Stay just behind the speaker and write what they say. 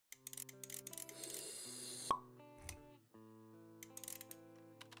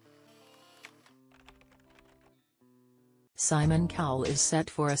Simon Cowell is set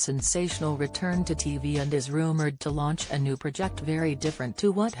for a sensational return to TV and is rumored to launch a new project very different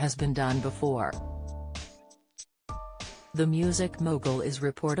to what has been done before. The music mogul is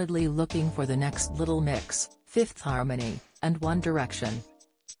reportedly looking for the next Little Mix, Fifth Harmony, and One Direction.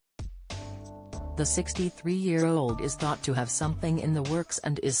 The 63-year-old is thought to have something in the works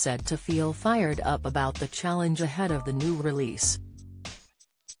and is said to feel fired up about the challenge ahead of the new release.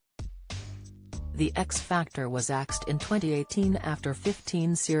 The X Factor was axed in 2018 after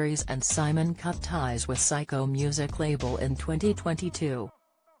 15 series, and Simon cut ties with Psycho music label in 2022.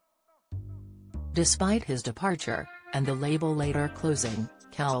 Despite his departure, and the label later closing,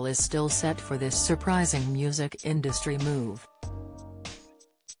 Cowell is still set for this surprising music industry move.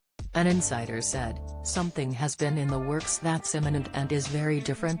 An insider said, "Something has been in the works that's imminent and is very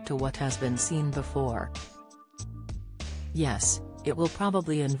different to what has been seen before. Yes, it will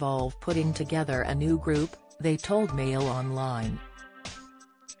probably involve putting together a new group," they told Mail Online.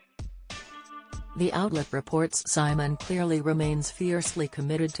 The outlet reports Simon clearly remains fiercely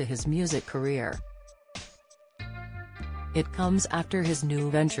committed to his music career. It comes after his new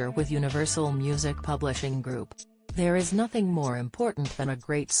venture with Universal Music Publishing Group. "There is nothing more important than a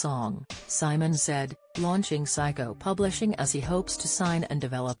great song," Simon said, launching Psycho Publishing as he hopes to sign and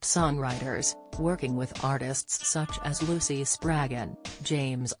develop songwriters, working with artists such as Lucy Spraggan,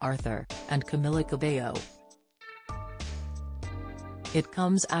 James Arthur, and Camila Cabello. It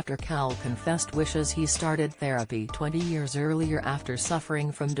comes after Cowell confessed wishes he started therapy 20 years earlier after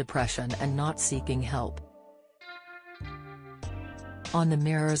suffering from depression and not seeking help. On the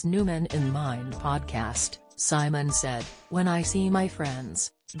Mirror's new Men in Mind podcast, Simon said, "When I see my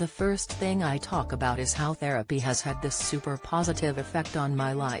friends, the first thing I talk about is how therapy has had this super positive effect on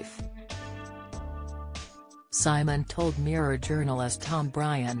my life." Simon told Mirror journalist Tom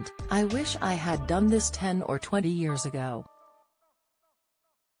Bryant, "I wish I had done this 10 or 20 years ago.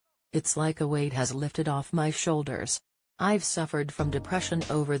 It's like a weight has lifted off my shoulders. I've suffered from depression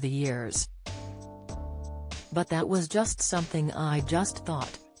over the years. But that was just something I just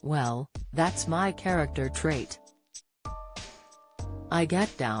thought, well, that's my character trait. I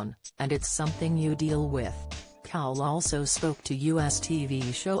get down, and it's something you deal with." Cowell also spoke to US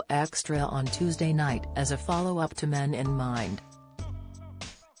TV show Extra on Tuesday night as a follow-up to Men in Mind.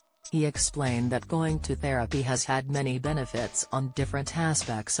 He explained that going to therapy has had many benefits on different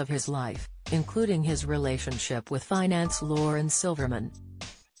aspects of his life, including his relationship with finance Lauren Silverman.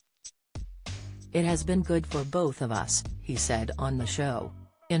 "It has been good for both of us," he said on the show.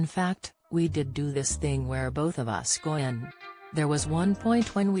 "In fact, we did do this thing where both of us go in. There was one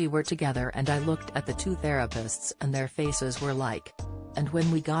point when we were together and I looked at the two therapists and their faces were like. And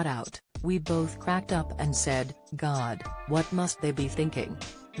when we got out, we both cracked up and said, 'God, what must they be thinking?'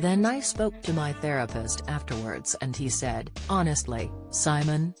 Then I spoke to my therapist afterwards and he said, 'Honestly,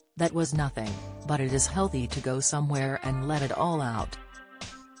 Simon, that was nothing, but it is healthy to go somewhere and let it all out.'"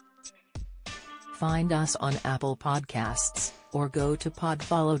 Find us on Apple Podcasts, or go to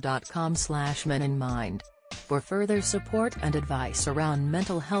podfollow.com/meninmind. For further support and advice around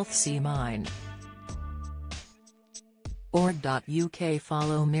mental health, see mind. org.uk.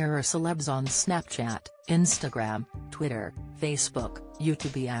 Follow Mirror Celebs on Snapchat, Instagram, Twitter, Facebook,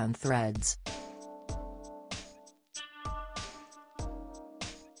 YouTube and Threads.